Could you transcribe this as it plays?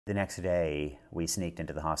The next day, we sneaked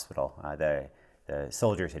into the hospital. The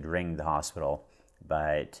soldiers had ringed the hospital,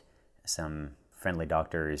 but some friendly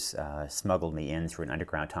doctors smuggled me in through an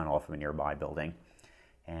underground tunnel from a nearby building.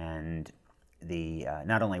 And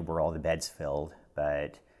not only were all the beds filled,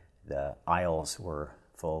 but the aisles were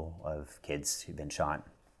full of kids who'd been shot,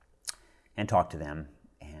 and talked to them.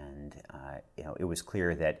 And it was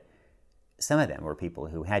clear that some of them were people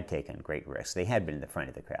who had taken great risks. They had been in the front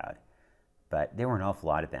of the crowd, but there were an awful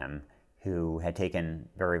lot of them who had taken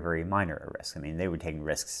very, very minor risks. I mean, they were taking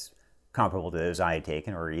risks comparable to those I had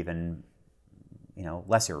taken, or even,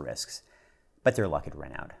 lesser risks. But their luck had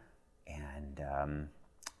run out, and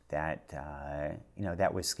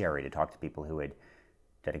that was scary to talk to people who had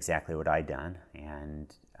done exactly what I'd done,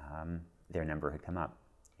 and their number had come up.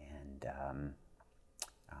 And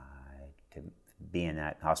to be in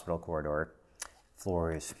that hospital corridor,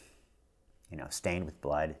 floors, stained with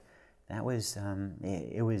blood, that was,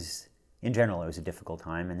 in general, it was a difficult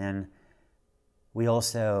time. And then we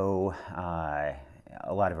also,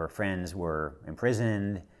 a lot of our friends were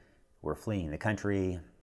imprisoned, were fleeing the country.